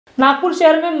नागपुर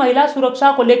शहर में महिला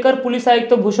सुरक्षा को लेकर पुलिस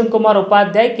आयुक्त भूषण कुमार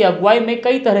उपाध्याय की अगुवाई में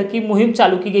कई तरह की मुहिम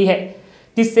चालू की गई है,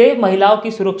 जिससे महिलाओं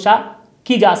की सुरक्षा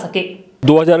की जा सके।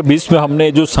 2020 में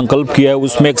हमने जो संकल्प किया है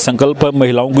उसमें एक संकल्प है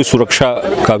महिलाओं की सुरक्षा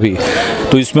का भी।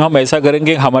 तो इसमें हम ऐसा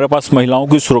करेंगे, हमारे पास महिलाओं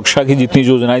की सुरक्षा की जितनी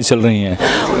योजनाएं चल रही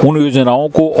हैं उन योजनाओं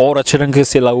को और अच्छे ढंग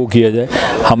से लागू किया जाए।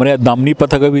 हमारे यहाँ दामिनी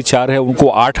पथक अभी 4 है, उनको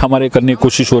 8 हमारे करने की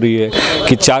कोशिश हो रही है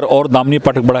कि 4 और दामिनी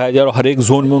पथक बढ़ाया जाए और हर एक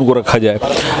जोन में उनको रखा जाए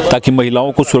ताकि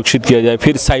महिलाओं को सुरक्षित किया जाए।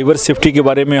 फिर साइबर सेफ्टी के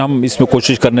बारे में हम इसमें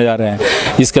कोशिश करने जा रहे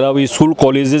हैं। इसके अलावा स्कूल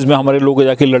कॉलेजेस में हमारे लोग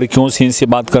जाके लड़कियों से इनसे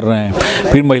बात कर रहे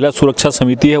हैं। फिर महिला सुरक्षा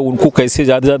समिति है, उनको कैसे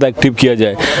ज़्यादा से ज़्यादा एक्टिव किया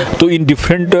जाए। तो इन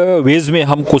डिफरेंट वेज में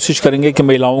हम कोशिश करेंगे कि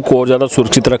महिलाओं को और ज़्यादा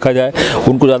सुरक्षित रखा जाए,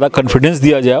 उनको ज़्यादा कॉन्फिडेंस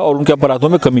दिया जाए और उनके अपराधों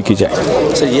में कमी की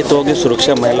जाए। सर, ये तो होगी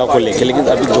सुरक्षा महिलाओं को लेकर, लेकिन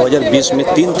अभी 2020 में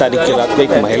 3 तारीख की रात को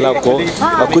एक महिला को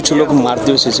कुछ लोग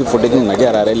मारते हुए सीसी फुटेज में नजर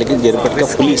आ रहे हैं। लेकिन गिरपट का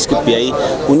पुलिस की पीआई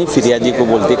उन्हीं फिरियादी को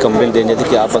बोलती है, कंप्लेंट देने जाती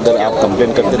कि आप अगर आप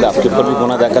कंप्लेंट करते तो आपके ऊपर भी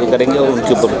गुना दाखिल करेंगे और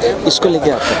उनके ऊपर। इसको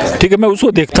लेकर आप ठीक है, मैं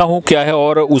उसको देखता हूँ क्या है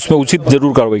और उसमें उचित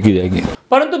जरूर कार्रवाई की जाएगी।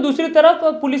 परंतु दूसरी तरफ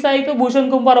पुलिस आयुक्त भूषण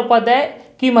कुमार उपाध्याय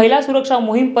की महिला सुरक्षा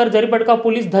मुहिम पर जरीपटका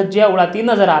पुलिस धज्जियां उड़ाती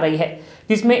नजर आ रही है,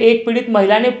 जिसमें एक पीड़ित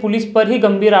महिला ने पुलिस पर ही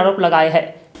गंभीर आरोप लगाए हैं।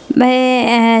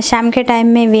 मैं शाम के टाइम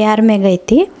में विहार में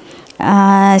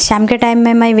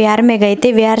गई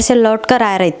थी। विहार से लौट कर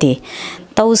आ रही थी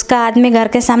तो उसका आदमी घर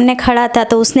के सामने खड़ा था,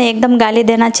 तो उसने एकदम गाली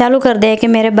देना चालू कर दिया कि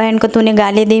मेरे बहन को तूने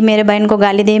गाली दी, मेरे बहन को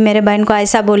गाली दी, मेरे बहन को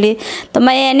ऐसा बोली। तो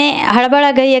मैंने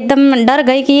हड़बड़ा गई, एकदम डर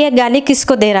गई कि ये गाली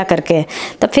किसको दे रहा करके।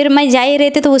 तो फिर मैं जा ही रही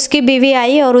थी तो उसकी बीवी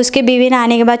आई और उसकी बीवी ने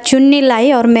आने के बाद चुन्नी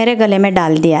लाई और मेरे गले में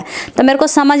डाल दिया। तो मेरे को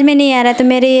समझ में नहीं आ रहा। तो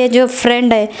मेरी ये जो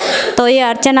फ्रेंड है तो ये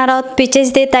अर्चना राउत पीछे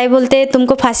से ताई बोलते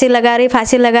तुमको फांसी लगा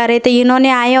रही। तो इन्होंने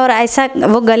आए और ऐसा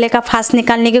वो गले का फांस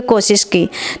निकालने की कोशिश की।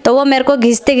 तो वो मेरे को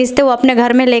घिसते घिसते वो अपने घर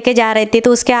में लेके जा रही थी।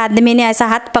 तो उसके आदमी ने ऐसा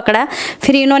हाथ पकड़ा,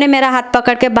 फिर इन्होंने मेरा हाथ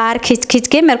पकड़ के बाहर खींच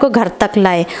के मेरे को घर तक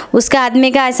लाए। उसके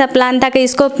आदमी का ऐसा प्लान था कि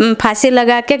इसको फांसी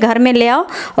लगा के घर में ले आओ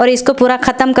और इसको पूरा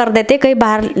ख़त्म कर देते, कहीं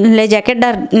बाहर ले जाके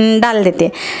डाल देते।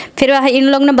 फिर इन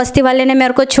लोग ने, बस्ती वाले ने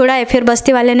मेरे को छुड़ाए। फिर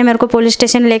बस्ती वाले ने मेरे को पुलिस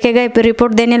स्टेशन लेके गए, फिर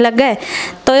रिपोर्ट देने लग गए।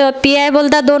 तो पीआई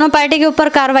बोलता दोनों पार्टी के ऊपर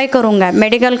कार्रवाई करूँगा,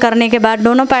 मेडिकल करने के बाद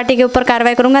दोनों पार्टी के ऊपर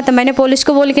कार्रवाई करूँगा। तो मैंने पुलिस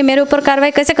को बोली कि मेरे ऊपर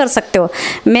कार्रवाई कैसे कर सकते हो,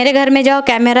 मेरे घर में जाओ,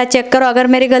 कैमरा चेक करो, अगर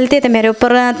मेरी गलती है तो मेरे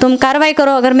ऊपर तुम कार्रवाई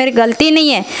करो, अगर मेरी गलती नहीं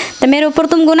है तो मेरे ऊपर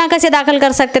तुम गुनाह कैसे दाखिल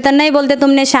कर सकते। तो नहीं, बोलते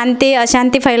तुमने शांति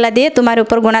अशांति फैला दी है, तुम्हारे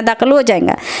ऊपर गुनाह दाखिल हो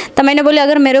जाएगा। तो मैंने बोली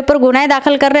अगर मेरे ऊपर गुनाह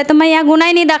दाखिल कर रहे तो मैं यहाँ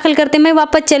गुनाह नहीं दाखिल करती, मैं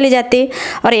वापस चली जाती।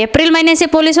 और अप्रैल महीने से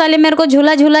पुलिस वाले मेरे को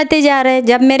झूलाते जा रहे हैं।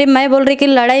 जब मैं बोल रही कि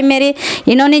लड़ाई मेरी,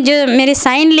 इन्होंने जो मेरी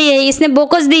साइन ली है, इसने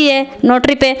बोकस दी है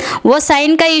नोटरी पे, वो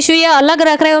साइन का इशू ये अलग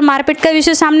रख रहे और मारपीट का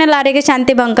इशू सामने ला रहे कि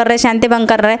शांति भंग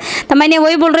कर रहे। तो मैंने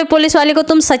वही बोल रही पुलिस वाले को,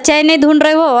 तुम सच्चाई नहीं ढूंढ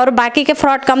रहे हो और बाकी के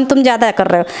फ्रॉड काम तुम ज़्यादा कर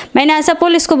रहे हो। मैंने ऐसा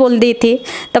पुलिस को बोल दी थी।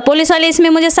 तो पुलिस वाले इसमें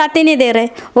मुझे साथ ही नहीं दे रहे,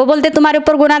 वो बोलते तुम्हारे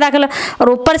ऊपर गुनाह दाखिल। और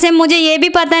ऊपर से मुझे ये भी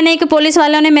पता नहीं कि पुलिस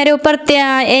वालों ने मेरे ऊपर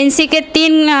एनसी के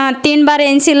तीन बार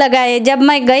एनसी लगाए। जब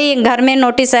मैं गई घर में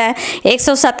नोटिस आया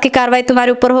 107 की कार्रवाई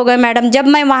तुम्हारे ऊपर हो गई मैडम। जब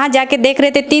मैं वहाँ जाके देख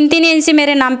रहे थे 3 एनसी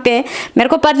मेरे नाम पे, मेरे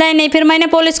को पता ही नहीं। फिर मैंने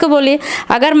पुलिस को बोली,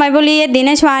 अगर मैं बोली ये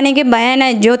दिनेश वाहनी की बहन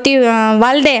है ज्योति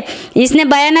वालदे, इसने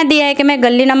बयाना दिया है कि मैं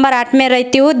गली नंबर 8 में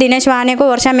रहती हूँ, दिनेश वाहनी को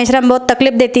वर्षा मिश्रा बहुत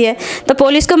तकलीफ देती है। तो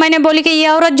पुलिस को मैंने बोली कि ये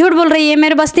औरत झूठ बोल रही है,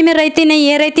 मेरे बस्ती में रहती नहीं,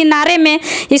 ये रहती नारे में,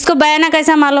 इसको बयाना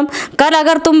कैसा मालूम। कल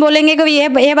अगर तुम बोलेंगे कि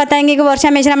ये बताएंगे कि वर्षा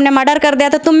मिश्रा ने मर्डर कर दिया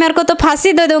तो तुम मेरे को तो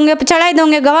फांसी दे दोगे, चढ़ाई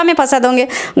दोगे, गवाह में फंसा दोगे,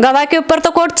 गवाह के ऊपर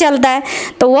तो कोर्ट चलता है।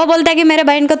 तो वो बोलता है कि मेरे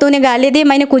बहन को तूने गाली दी।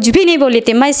 मैंने कुछ भी नहीं बोली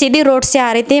थी, मैं सीधी रोड से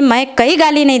आ रही थी, मैं कहीं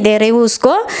गाली नहीं दे रही हूँ उसको।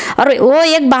 और वो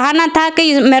एक बहाना था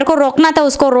कि मेरे को रोकना था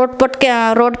उसको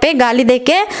रोड पे गाली दे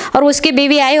के, और उसकी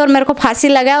बीवी आई और मेरे को फांसी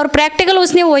लगाया और प्रैक्टिकल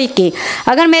उसने वही की।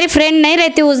 अगर मेरी फ्रेंड नहीं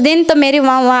रहती उस दिन तो मेरी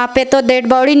वहाँ पे तो डेड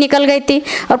बॉडी निकल गई थी।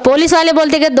 और पुलिस वाले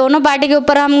बोलते कि दोनों पार्टी के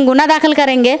ऊपर हम गुनाह दाखिल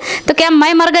करेंगे, तो क्या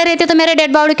मैं मर गई रहती तो मेरे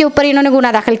डेड बॉडी के ऊपर इन्होंने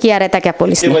गुनाह दाखिल किया रहता क्या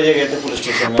पुलिस ने?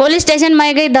 पुलिस स्टेशन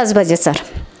मैं गई 10 बजे सर,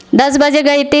 10 बजे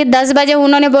गई थी। 10 बजे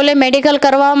उन्होंने बोले मेडिकल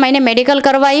करवाओ, मैंने मेडिकल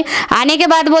करवाई। आने के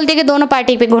बाद बोलती कि दोनों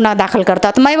पार्टी पे गुनाह दाखिल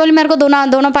करता। तो मैं बोली मेरे को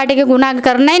दोनों पार्टी के गुनाह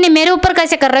करना ही नहीं, मेरे ऊपर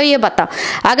कैसे कर रहे हो ये बताओ।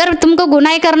 अगर तुमको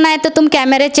गुनाह करना है तो तुम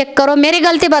कैमरे चेक करो, मेरी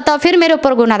गलती बताओ, फिर मेरे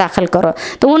ऊपर गुनाह दाखिल करो।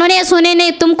 तो उन्होंने ये सुने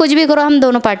नहीं, तुम कुछ भी करो, हम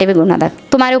दोनों पार्टी पे गुनाह दाखिल,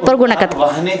 तुम्हारे ऊपर गुनाह कर।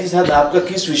 वाहने के साथ आपका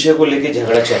किस विषय को लेकर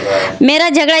झगड़ा चल रहा है? मेरा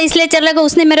झगड़ा इसलिए चल रहा है कि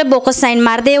उसने मेरे बोकस साइन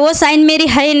मार दिए। वो साइन मेरी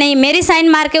है ही नहीं, मेरी साइन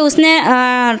मार के उसने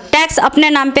टैक्स अपने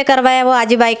नाम पे करवाया, वो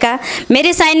आजीबाई का।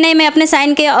 मेरी साइन नहीं, मैं अपने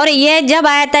साइन के। और ये जब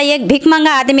आया था ये भीख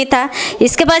मंगा आदमी था,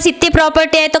 इसके पास इतनी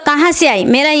प्रॉपर्टी है तो कहाँ से आई?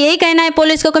 मेरा यही कहना है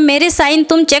पुलिस को कि मेरी साइन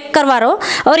तुम चेक करवा रहो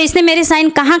और इसने मेरी साइन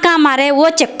कहाँ मारे वो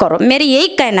चेक करो। मेरी यही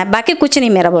कहना है, बाकी कुछ नहीं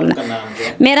मेरा बोलना।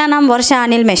 मेरा नाम वर्षा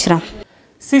अनिल मिश्रा।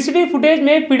 सीसीटीवी फुटेज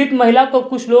में पीड़ित महिला को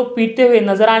कुछ लोग पीटते हुए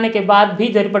नजर आने के बाद भी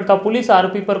जरीपटका पुलिस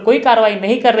आरोपी पर कोई कार्रवाई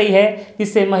नहीं कर रही है,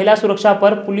 जिससे महिला सुरक्षा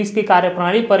पर पुलिस की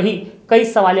कार्यप्रणाली पर ही कई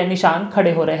सवालिया निशान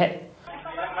खड़े हो रहे हैं।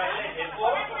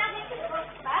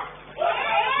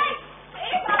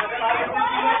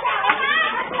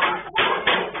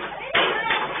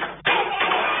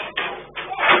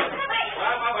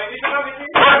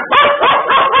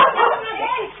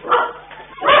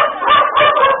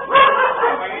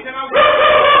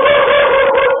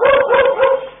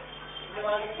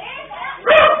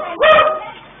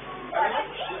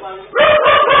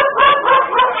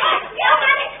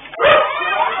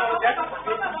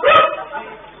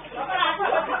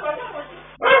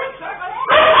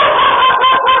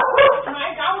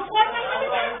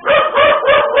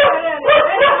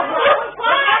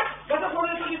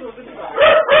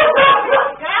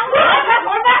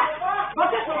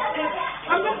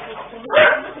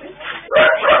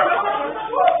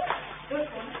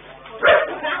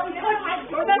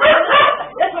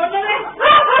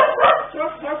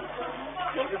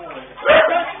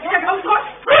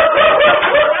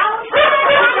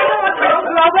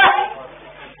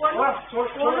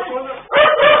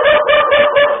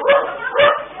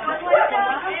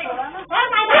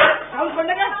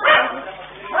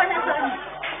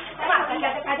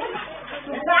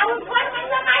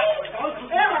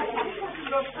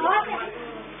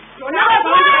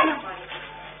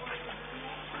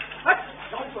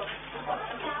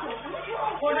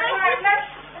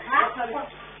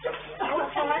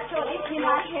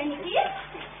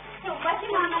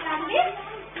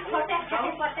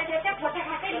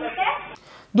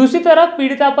 दूसरी तरफ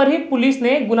पीड़िता पर ही पुलिस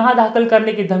ने गुनाह दाखिल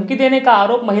करने की धमकी देने का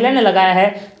आरोप महिला ने लगाया है,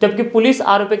 जबकि पुलिस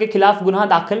आरोपी के खिलाफ गुनाह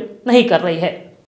दाखिल नहीं कर रही है।